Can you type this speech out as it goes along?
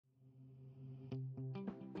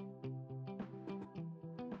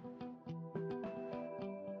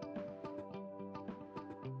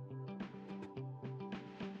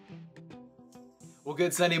Well,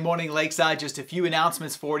 good Sunday morning, Lakeside. Just a few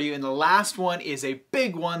announcements for you, and the last one is a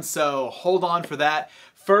big one, so hold on for that.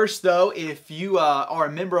 First, though, if you are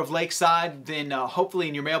a member of Lakeside, then hopefully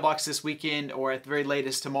in your mailbox this weekend or at the very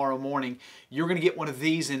latest tomorrow morning, you're going to get one of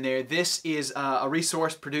these in there. This is a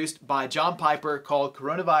resource produced by John Piper called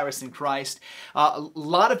Coronavirus in Christ. A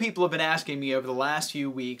lot of people have been asking me over the last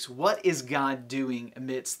few weeks, what is God doing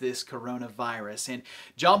amidst this coronavirus? And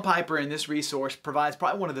John Piper in this resource provides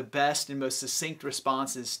probably one of the best and most succinct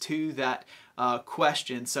responses to that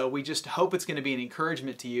question. So we just hope it's going to be an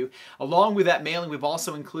encouragement to you. Along with that mailing, we've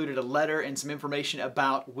also included a letter and some information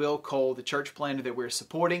about Will Cole, the church planter that we're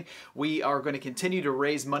supporting. We are going to continue to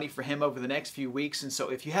raise money for him over the next few weeks. And so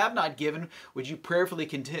if you have not given, would you prayerfully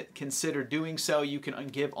consider doing so? You can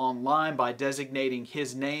give online by designating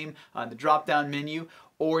his name on the drop-down menu,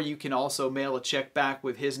 or you can also mail a check back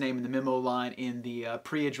with his name in the memo line in the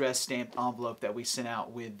pre-addressed stamped envelope that we sent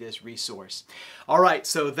out with this resource. All right,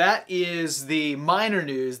 so that is the minor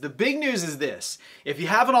news. The big news is this. If you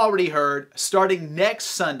haven't already heard, starting next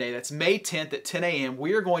Sunday, that's May 10th at 10 a.m.,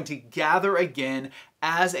 we are going to gather again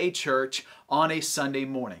as a church on a Sunday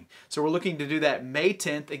morning. So we're looking to do that May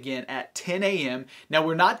 10th again at 10 a.m. Now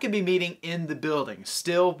we're not going to be meeting in the building.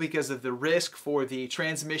 Still, because of the risk for the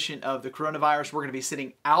transmission of the coronavirus, we're going to be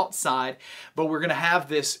sitting outside, but we're going to have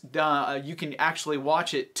this, you can actually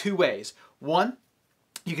watch it two ways. One,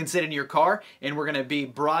 you can sit in your car, and we're going to be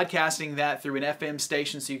broadcasting that through an FM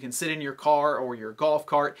station, so you can sit in your car or your golf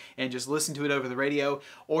cart and just listen to it over the radio.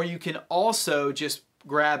 Or you can also just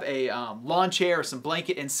grab a lawn chair or some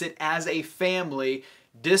blanket and sit as a family,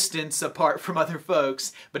 distance apart from other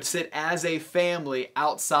folks, but sit as a family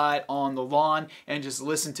outside on the lawn and just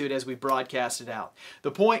listen to it as we broadcast it out. The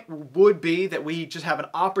point would be that we just have an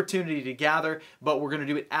opportunity to gather, but we're going to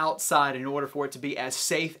do it outside in order for it to be as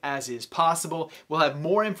safe as is possible. We'll have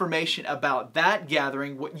more information about that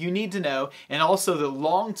gathering, what you need to know, and also the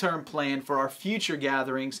long-term plan for our future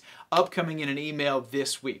gatherings upcoming in an email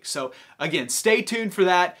this week. So again, stay tuned for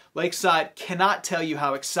that. Lakeside cannot tell you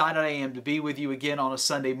how excited I am to be with you again on a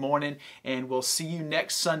Sunday morning, and we'll see you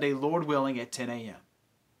next Sunday, Lord willing, at 10 a.m.